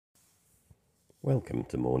Welcome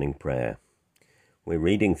to morning prayer. We're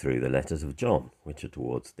reading through the letters of John, which are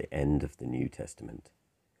towards the end of the New Testament.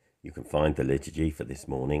 You can find the liturgy for this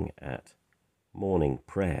morning at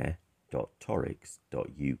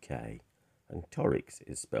morningprayer.torrix.uk, and Torrix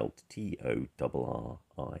is spelled Torrix.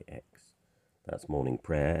 That's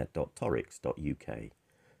morningprayer.torrix.uk.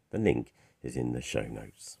 The link is in the show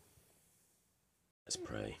notes. Let's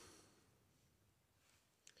pray.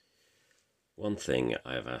 One thing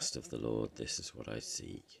I have asked of the Lord, this is what I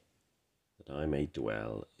seek, that I may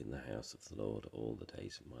dwell in the house of the Lord all the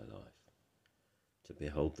days of my life, to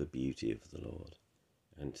behold the beauty of the Lord,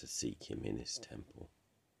 and to seek him in his temple.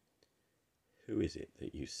 Who is it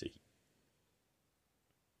that you seek?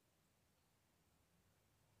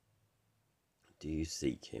 Do you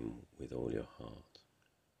seek him with all your heart?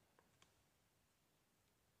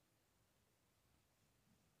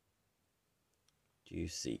 Do you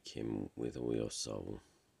seek him with all your soul?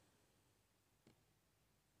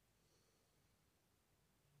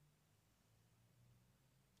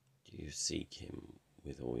 Do you seek him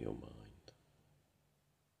with all your mind?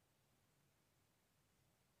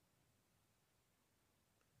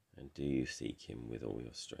 And do you seek him with all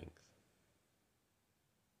your strength?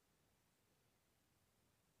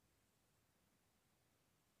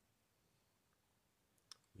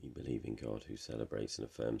 We believe in God who celebrates and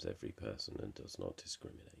affirms every person and does not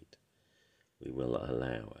discriminate. We will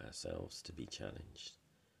allow ourselves to be challenged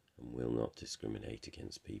and will not discriminate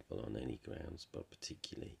against people on any grounds, but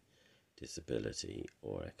particularly disability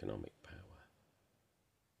or economic power,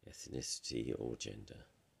 ethnicity or gender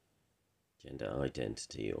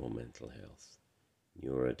identity or mental health,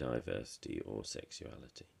 neurodiversity or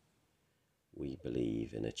sexuality. We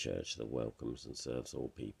believe in a church that welcomes and serves all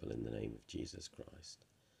people in the name of Jesus Christ,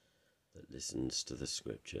 that listens to the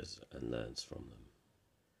scriptures and learns from them,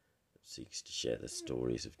 that seeks to share the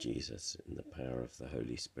stories of Jesus in the power of the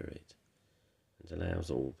Holy Spirit, and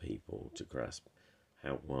allows all people to grasp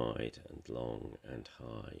how wide and long and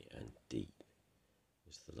high and deep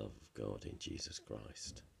is the love of God in Jesus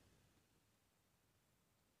Christ.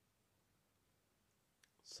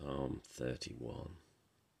 Psalm 31.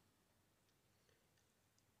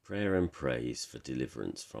 Prayer and praise for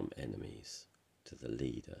deliverance from enemies, to the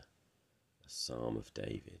leader, a psalm of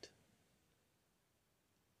David.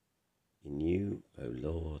 In you, O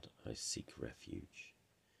Lord, I seek refuge.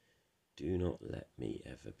 Do not let me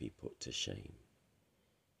ever be put to shame.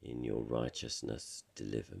 In your righteousness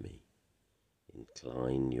deliver me.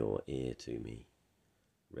 Incline your ear to me.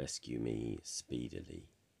 Rescue me speedily.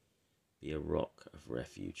 Be a rock of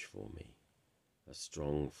refuge for me, a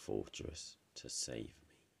strong fortress to save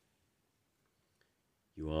me.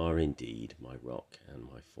 You are indeed my rock and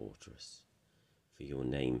my fortress. For your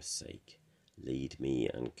name's sake, lead me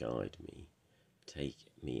and guide me.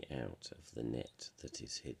 Take me out of the net that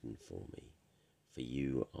is hidden for me, for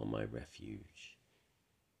you are my refuge.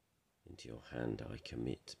 Into your hand I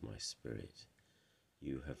commit my spirit.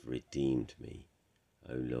 You have redeemed me,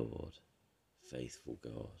 O Lord, faithful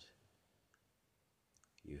God.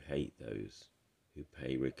 You hate those who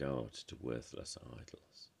pay regard to worthless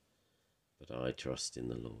idols, but I trust in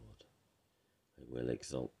the Lord. I will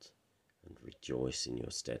exult and rejoice in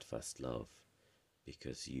your steadfast love,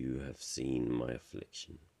 because you have seen my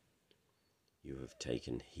affliction. You have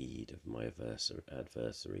taken heed of my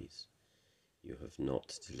adversaries. You have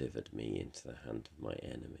not delivered me into the hand of my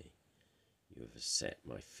enemy. You have set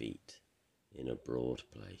my feet in a broad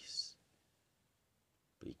place.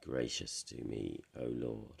 Be gracious to me, O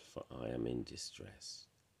Lord, for I am in distress.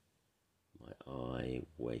 My eye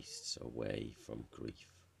wastes away from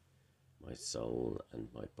grief, my soul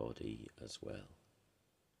and my body as well.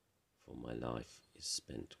 For my life is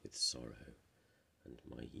spent with sorrow, and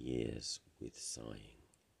my years with sighing.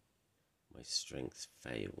 My strength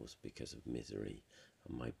fails because of misery,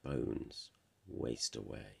 and my bones waste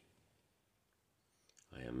away.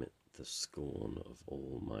 I am the scorn of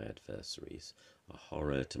all my adversaries, a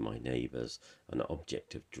horror to my neighbours, an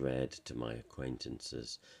object of dread to my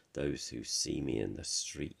acquaintances. Those who see me in the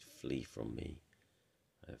street flee from me.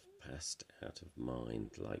 I have passed out of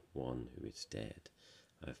mind like one who is dead.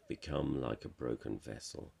 I have become like a broken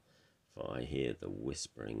vessel, for I hear the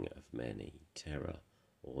whispering of many, terror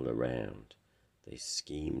all around. They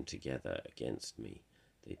scheme together against me.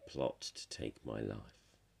 They plot to take my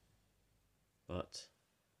life. But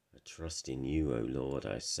I trust in you, O Lord.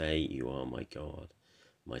 I say you are my God.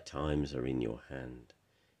 My times are in your hand.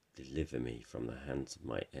 Deliver me from the hands of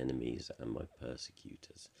my enemies and my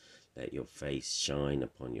persecutors. Let your face shine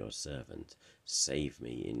upon your servant. Save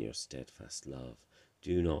me in your steadfast love.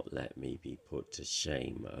 Do not let me be put to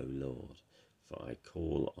shame, O Lord, for I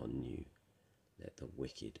call on you. Let the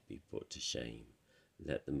wicked be put to shame.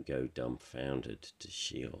 Let them go dumbfounded to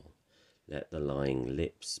Sheol. Let the lying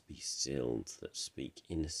lips be stilled that speak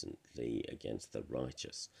innocently against the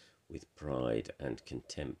righteous with pride and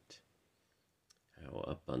contempt. How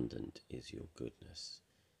abundant is your goodness,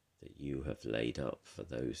 that you have laid up for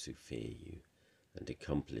those who fear you, and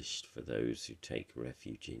accomplished for those who take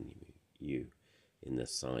refuge in you in the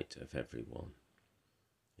sight of everyone.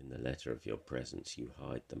 In the letter of your presence you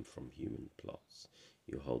hide them from human plots.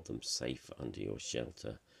 You hold them safe under your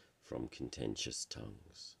shelter from contentious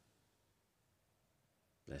tongues.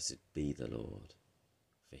 Blessed be the Lord,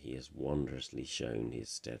 for he has wondrously shown his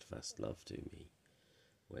steadfast love to me.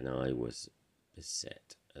 When I was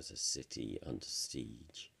beset as a city under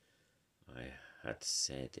siege, I had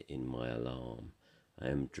said in my alarm, I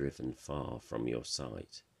am driven far from your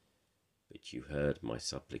sight. But you heard my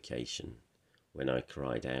supplication when I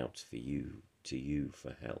cried out to you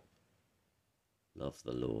for help. Love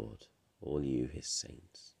the Lord, all you his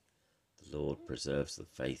saints. The Lord preserves the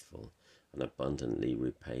faithful and abundantly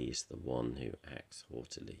repays the one who acts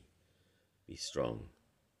haughtily. Be strong.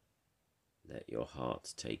 Let your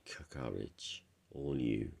hearts take courage, all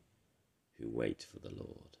you who wait for the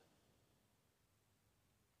Lord.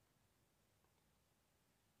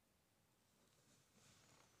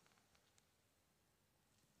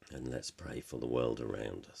 And let's pray for the world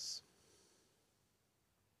around us.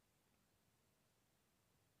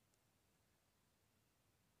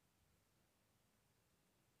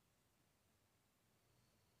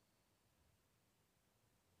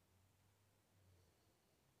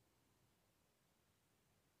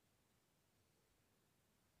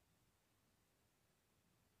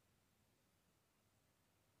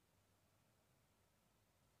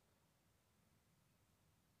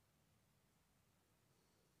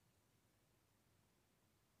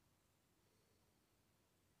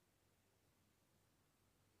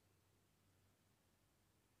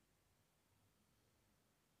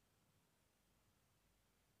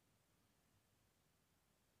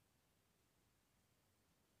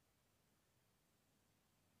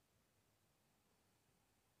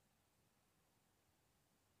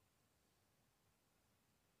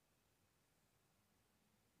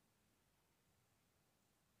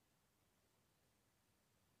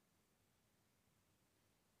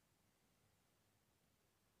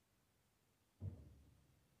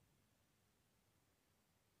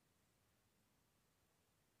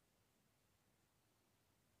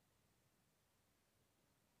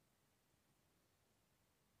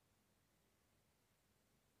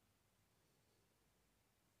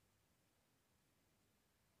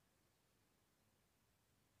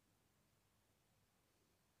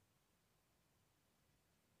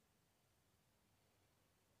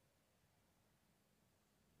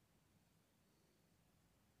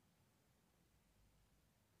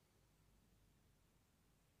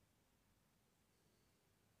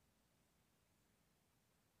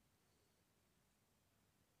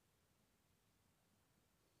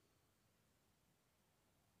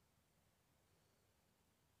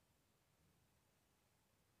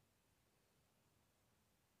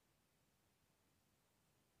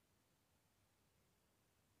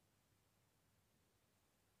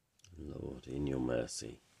 Lord, in your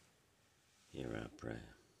mercy, hear our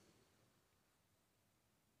prayer.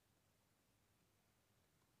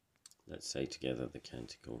 Let's say together the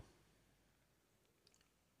canticle.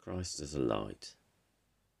 Christ as a light,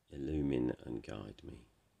 illumine and guide me.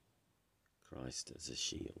 Christ as a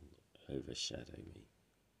shield, overshadow me.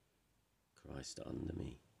 Christ under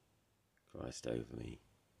me, Christ over me,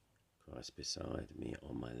 Christ beside me,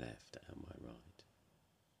 on my left and my right.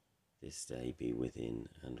 This day be within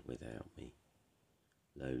and without me,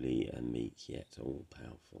 lowly and meek yet all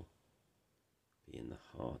powerful. Be in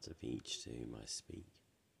the heart of each to whom I speak,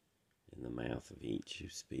 in the mouth of each who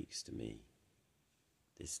speaks to me.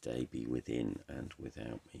 This day be within and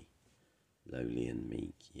without me, lowly and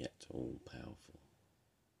meek yet all powerful.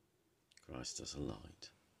 Christ as a light,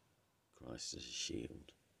 Christ as a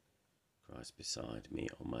shield, Christ beside me,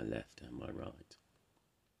 on my left and my right.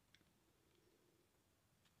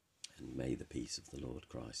 And may the peace of the Lord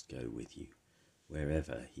Christ go with you,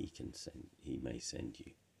 wherever he may send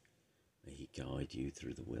you. May he guide you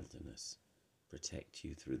through the wilderness, protect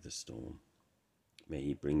you through the storm. May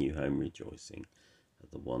he bring you home rejoicing at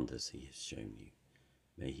the wonders he has shown you.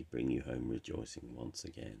 May he bring you home rejoicing once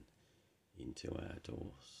again into our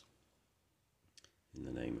doors. In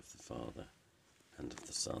the name of the Father, and of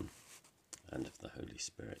the Son, and of the Holy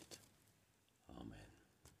Spirit. Amen.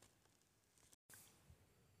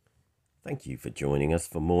 Thank you for joining us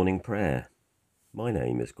for morning prayer. My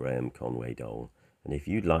name is Graham Conway Dole, And if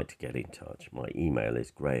you'd like to get in touch, my email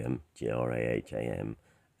is graham, graham,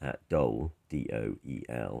 at dole,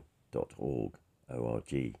 doel.org,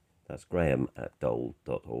 O-R-G. That's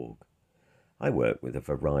graham@dole.org. I work with a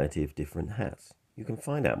variety of different hats. You can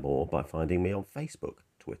find out more by finding me on Facebook,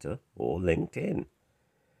 Twitter, or LinkedIn.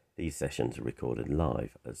 These sessions are recorded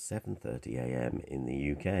live at 7:30 a.m. in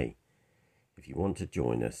the UK. If you want to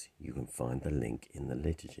join us, you can find the link in the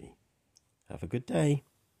liturgy. Have a good day.